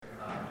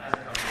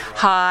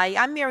Hi,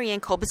 I'm Marianne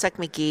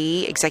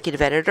Kolbasuk-McGee,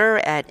 Executive Editor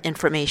at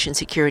Information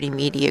Security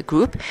Media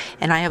Group,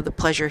 and I have the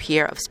pleasure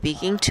here of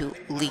speaking to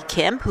Lee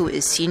Kim, who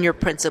is Senior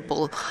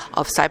Principal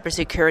of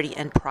Cybersecurity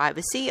and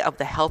Privacy of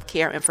the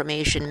Healthcare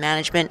Information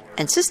Management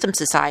and Systems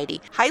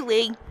Society. Hi,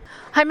 Lee.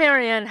 Hi,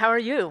 Marianne. How are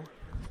you?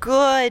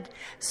 Good.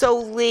 So,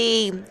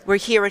 Lee, we're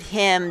here at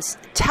HIMSS.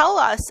 Tell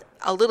us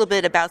a little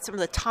bit about some of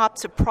the top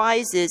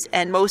surprises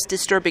and most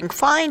disturbing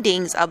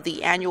findings of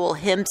the annual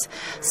HIMSS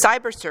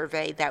cyber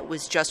survey that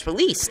was just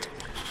released.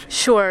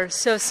 Sure.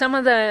 So some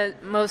of the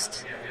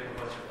most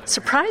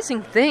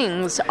surprising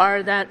things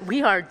are that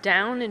we are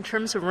down in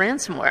terms of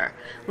ransomware.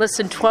 Less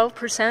than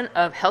 12%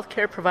 of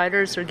healthcare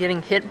providers are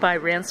getting hit by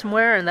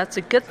ransomware, and that's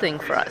a good thing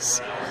for us.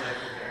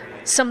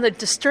 Some of the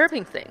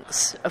disturbing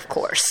things, of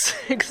course,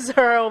 because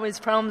there are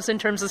always problems in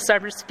terms of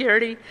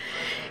cybersecurity,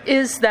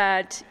 is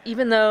that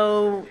even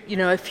though,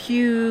 a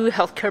few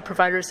healthcare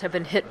providers have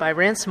been hit by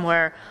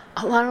ransomware,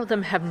 a lot of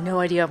them have no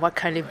idea what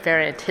kind of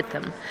variant hit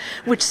them,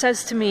 which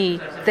says to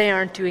me they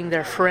aren't doing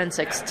their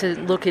forensics to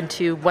look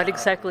into what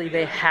exactly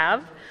they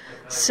have.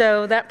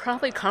 So that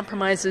probably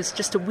compromises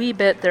just a wee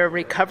bit their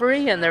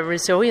recovery and their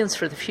resilience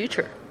for the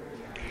future.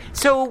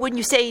 So when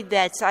you say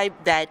that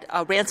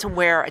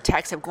ransomware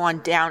attacks have gone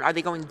down, are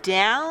they going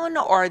down,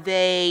 or are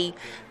they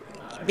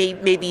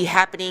maybe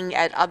happening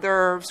at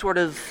other sort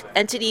of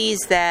entities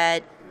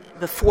that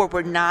before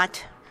were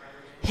not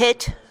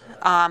hit?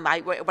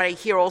 What I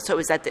hear also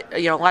is that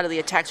a lot of the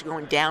attacks are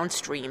going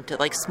downstream to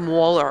like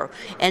smaller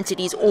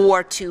entities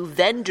or to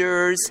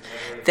vendors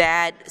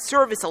that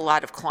service a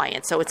lot of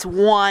clients. So it's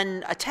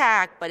one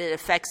attack, but it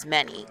affects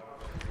many.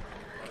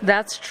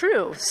 That's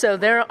true. So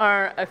there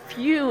are a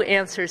few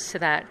answers to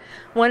that.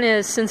 One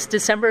is since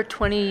December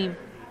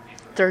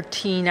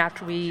 2013,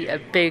 after a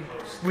big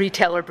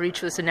retailer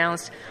breach was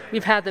announced,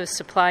 we've had those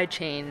supply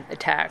chain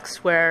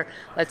attacks where,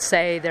 let's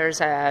say, there's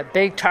a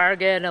big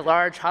target, a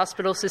large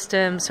hospital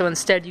system, so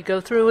instead you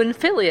go through an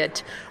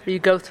affiliate, or you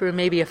go through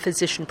maybe a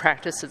physician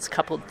practice that's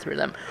coupled through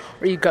them,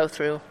 or you go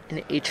through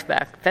an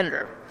HVAC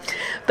vendor.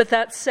 But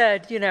that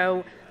said,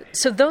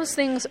 so those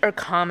things are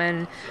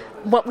common.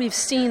 What we've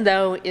seen,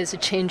 though, is a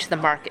change in the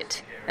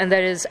market. And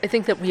that is, I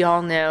think that we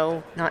all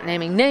know, not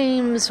naming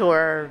names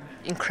or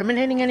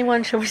incriminating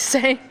anyone, shall we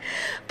say,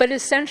 but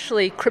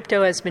essentially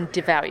crypto has been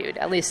devalued,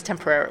 at least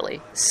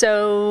temporarily.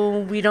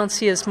 So we don't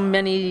see as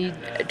many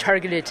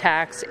targeted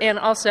attacks. And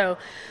also,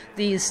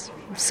 these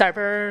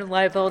cyber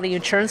liability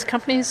insurance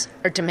companies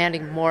are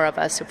demanding more of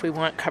us if we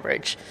want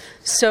coverage.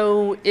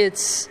 So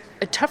it's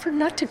a tougher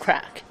nut to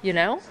crack,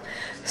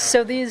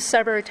 So these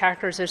cyber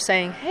attackers are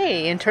saying,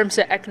 hey, in terms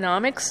of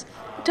economics,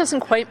 it doesn't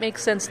quite make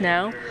sense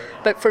now,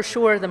 but for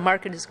sure the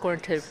market is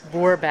going to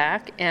roar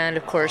back, and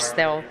of course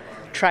they'll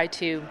try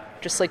to,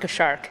 just like a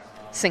shark,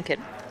 sink it.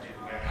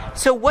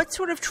 So what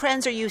sort of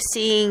trends are you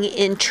seeing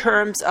in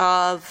terms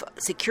of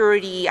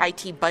security,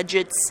 IT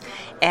budgets,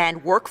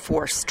 and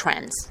workforce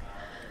trends?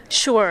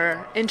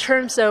 Sure. In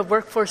terms of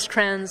workforce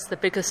trends, the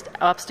biggest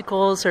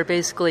obstacles are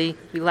basically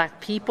we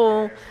lack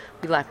people,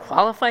 we lack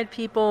qualified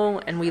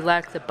people, and we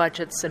lack the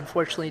budgets,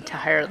 unfortunately, to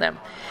hire them.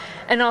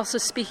 And also,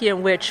 speaking of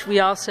which, we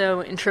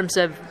also, in terms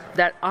of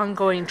that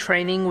ongoing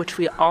training, which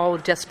we all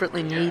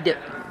desperately need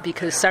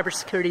because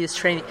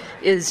cybersecurity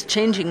is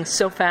changing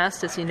so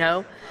fast, as you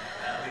know,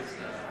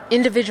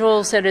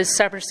 individuals that as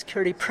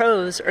cybersecurity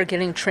pros are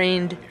getting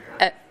trained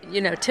at,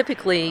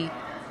 typically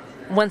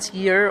once a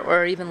year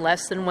or even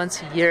less than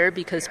once a year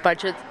because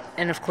budget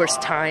and, of course,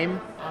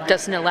 time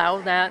doesn't allow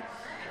that.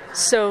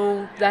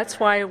 So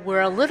that's why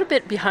we're a little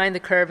bit behind the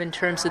curve in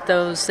terms of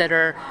those that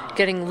are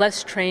getting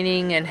less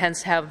training and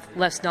hence have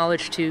less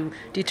knowledge to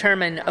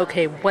determine,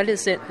 okay, what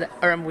is it that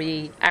are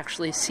we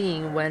actually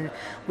seeing when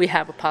we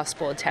have a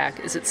possible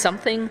attack? Is it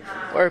something,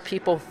 or are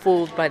people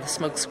fooled by the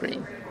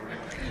smokescreen?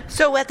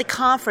 So at the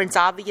conference,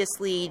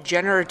 obviously,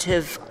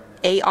 generative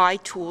AI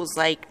tools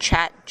like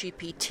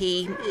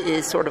ChatGPT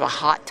is sort of a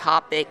hot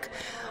topic.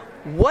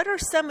 What are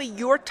some of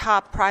your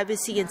top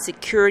privacy and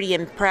security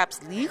and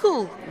perhaps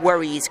legal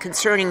worries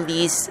concerning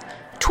these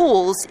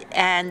tools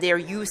and their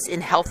use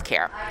in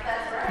healthcare?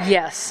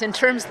 Yes, in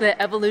terms of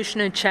the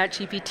evolution of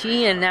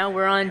ChatGPT, and now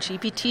we're on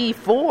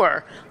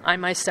GPT-4. I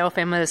myself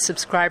am a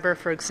subscriber,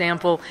 for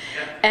example,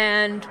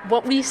 and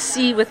what we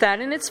see with that,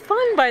 and it's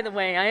fun, by the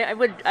way. I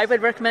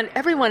would recommend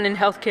everyone in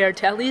healthcare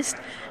to at least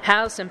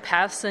have some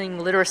passing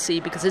literacy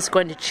because it's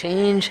going to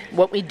change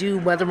what we do,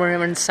 whether we're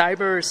in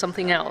cyber or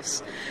something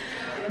else.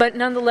 But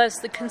nonetheless,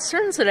 the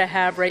concerns that I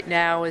have right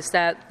now is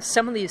that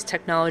some of these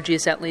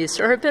technologies, at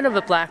least, are a bit of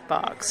a black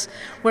box.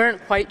 We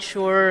aren't quite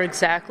sure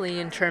exactly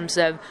in terms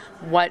of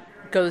what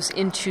goes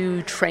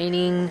into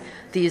training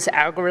these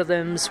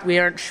algorithms. We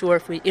aren't sure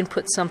if we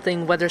input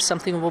something, whether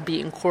something will be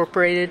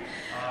incorporated.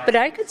 But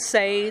I could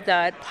say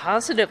that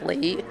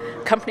positively,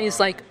 companies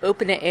like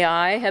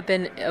OpenAI have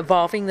been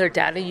evolving their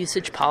data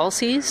usage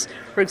policies.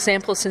 For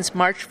example, since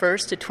March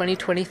 1st of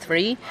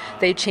 2023,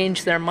 they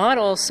changed their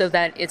model so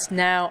that it's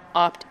now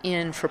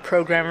opt-in for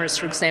programmers,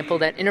 for example,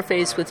 that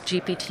interface with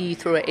GPT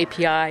through an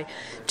API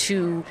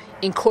to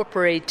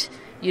incorporate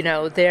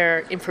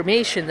their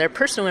information, their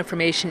personal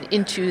information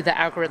into the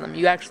algorithm.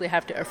 You actually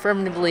have to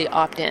affirmatively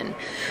opt in.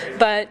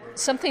 But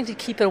something to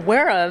keep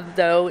aware of,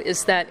 though,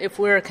 is that if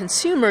we're a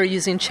consumer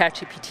using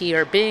ChatGPT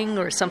or Bing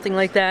or something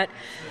like that,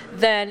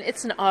 then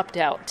it's an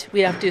opt-out. We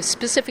have to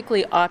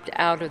specifically opt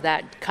out of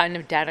that kind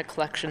of data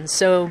collection.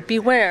 So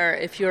beware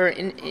if you're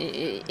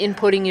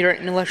inputting your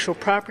intellectual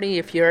property,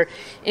 if you're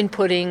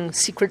inputting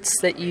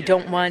secrets that you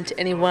don't want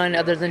anyone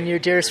other than your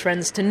dearest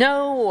friends to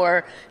know,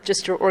 or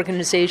just your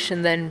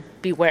organization, then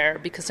beware,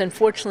 because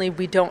unfortunately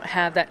we don't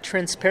have that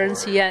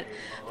transparency yet.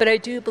 But I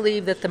do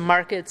believe that the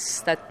markets,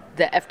 that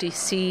the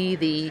FTC,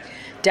 the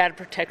data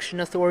protection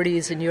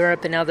authorities in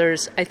Europe and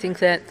others, I think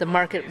that the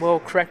market will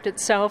correct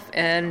itself,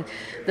 and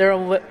there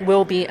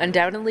will be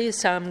undoubtedly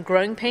some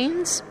growing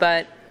pains,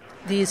 but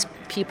these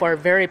people are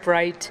very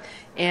bright,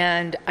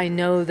 and I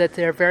know that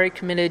they're very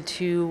committed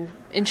to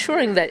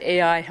ensuring that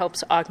AI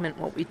helps augment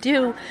what we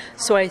do,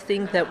 so I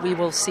think that we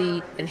will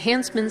see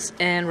enhancements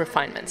and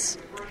refinements.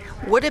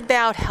 What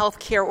about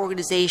healthcare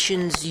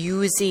organizations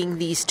using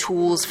these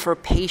tools for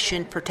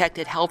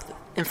patient-protected health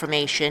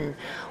information?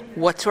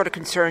 What sort of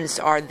concerns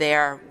are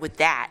there with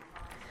that?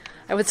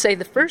 I would say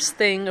the first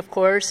thing, of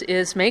course,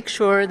 is make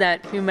sure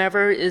that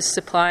whomever is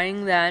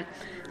supplying that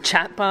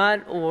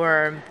chatbot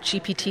or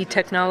GPT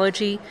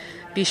technology,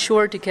 be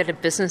sure to get a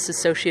business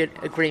associate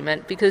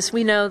agreement, because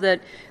we know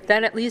that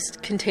that at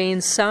least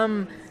contains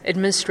some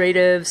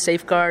administrative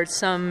safeguards,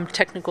 some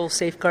technical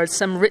safeguards,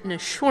 some written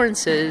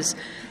assurances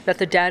that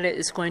the data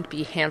is going to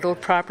be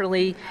handled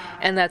properly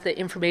and that the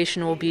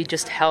information will be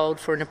just held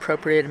for an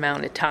appropriate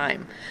amount of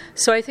time.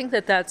 So I think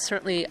that that's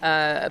certainly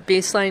a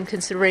baseline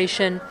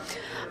consideration.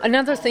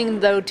 Another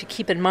thing, though, to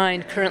keep in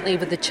mind currently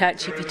with the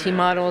ChatGPT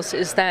models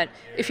is that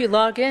if you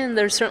log in,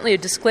 there's certainly a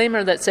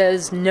disclaimer that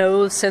says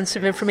no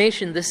sensitive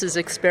information, this is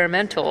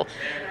experimental.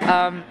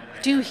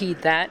 Do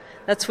heed that.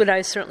 That's what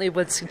I certainly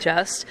would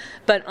suggest.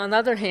 But on the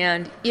other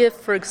hand, if,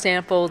 for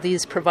example,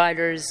 these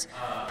providers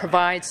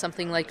provide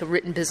something like a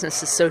written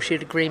business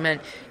associate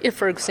agreement, if,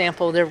 for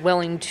example, they're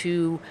willing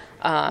to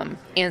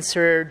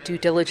answer due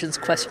diligence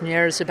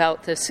questionnaires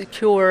about the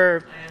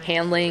secure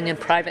handling and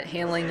private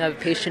handling of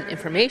patient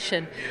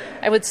information,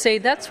 I would say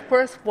that's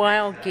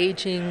worthwhile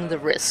gauging the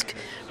risk.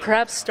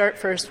 Perhaps start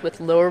first with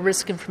lower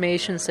risk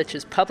information, such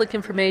as public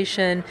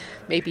information,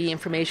 maybe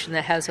information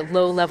that has a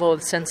low level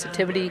of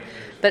sensitivity.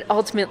 But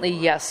ultimately,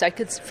 yes, I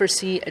could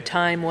foresee a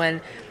time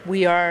when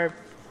we are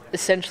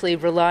essentially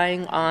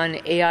relying on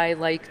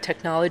AI-like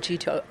technology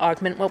to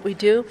augment what we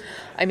do.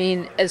 I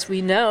mean, as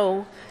we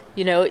know,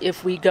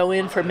 if we go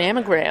in for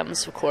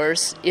mammograms, of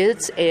course,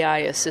 it's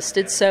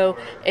AI-assisted. So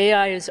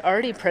AI is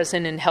already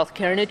present in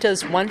healthcare, and it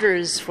does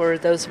wonders for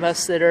those of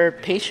us that are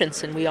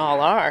patients, and we all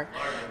are.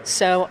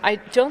 So I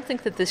don't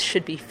think that this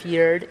should be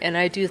feared, and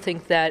I do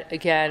think that,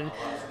 again,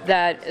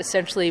 that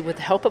essentially with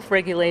the help of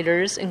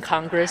regulators in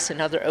Congress and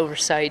other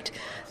oversight,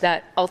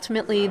 that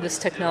ultimately this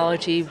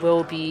technology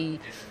will be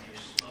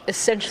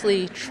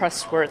essentially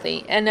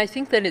trustworthy. And I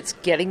think that it's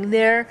getting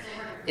there.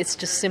 It's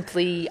just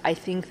simply, I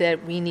think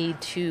that we need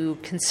to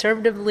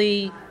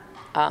conservatively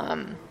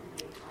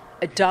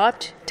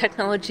adopt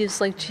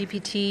technologies like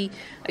GPT,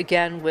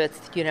 again,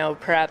 with,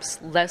 perhaps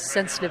less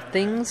sensitive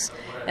things,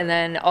 and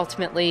then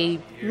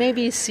ultimately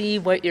maybe see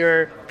what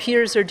your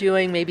peers are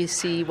doing, maybe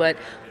see what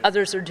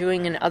others are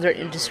doing in other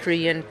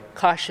industry, and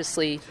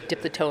cautiously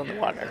dip the toe in the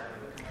water.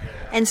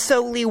 And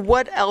so, Lee,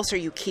 what else are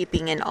you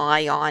keeping an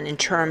eye on in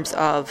terms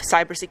of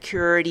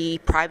cybersecurity,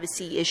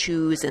 privacy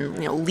issues, and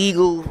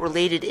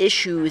legal-related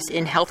issues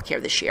in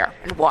healthcare this year,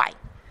 and why?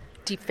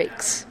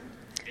 Deepfakes.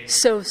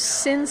 So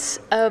since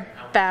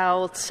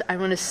about, I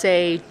want to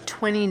say,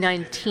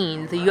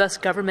 2019, the U.S.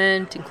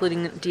 government,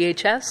 including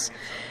DHS,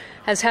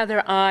 has had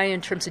their eye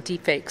in terms of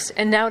deepfakes.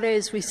 And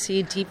nowadays we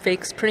see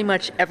deepfakes pretty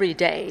much every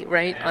day,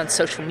 right, on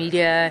social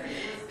media,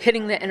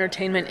 hitting the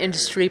entertainment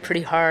industry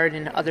pretty hard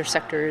in other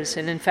sectors.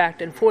 And in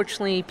fact,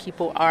 unfortunately,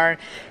 people are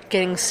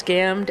getting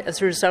scammed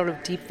as a result of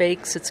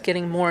deepfakes. It's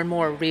getting more and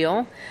more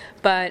real.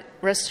 But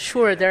rest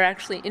assured, there are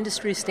actually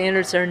industry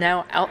standards that are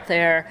now out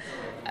there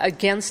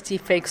against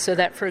deepfakes, so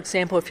that, for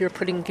example, if you're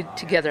putting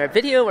together a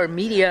video or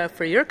media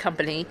for your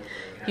company,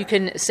 you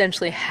can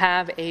essentially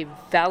have a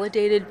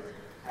validated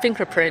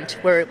fingerprint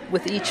where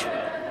with each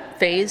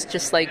phase,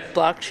 just like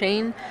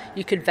blockchain,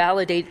 you could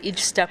validate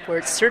each step where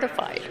it's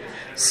certified,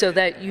 so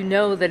that you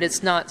know that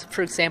it's not,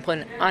 for example,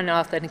 an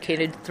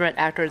unauthenticated threat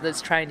actor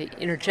that's trying to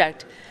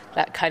interject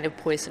that kind of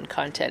poison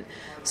content.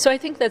 So I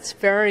think that's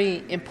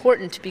very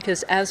important,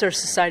 because as our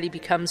society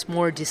becomes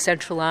more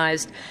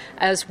decentralized,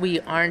 as we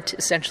aren't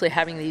essentially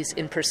having these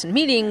in-person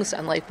meetings,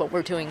 unlike what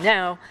we're doing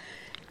now,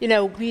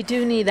 we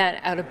do need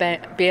that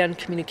out-of-band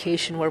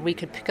communication where we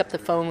could pick up the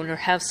phone or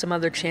have some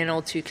other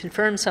channel to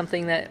confirm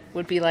something that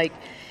would be like,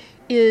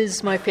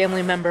 is my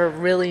family member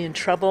really in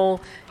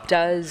trouble?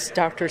 Does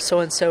Dr.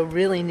 So-and-so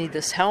really need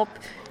this help?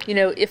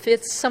 If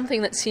it's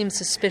something that seems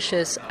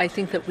suspicious, I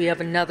think that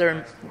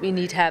we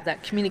need to have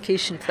that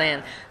communication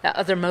plan, that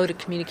other mode of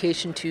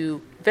communication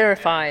to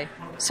verify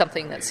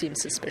something that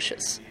seems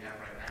suspicious.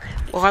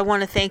 Well, I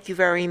want to thank you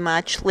very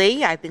much,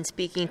 Lee. I've been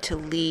speaking to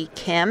Lee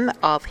Kim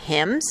of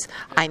HIMSS.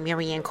 I'm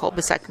Marianne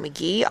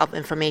Kolbasuk-McGee of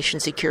Information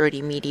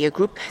Security Media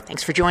Group.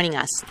 Thanks for joining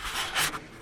us.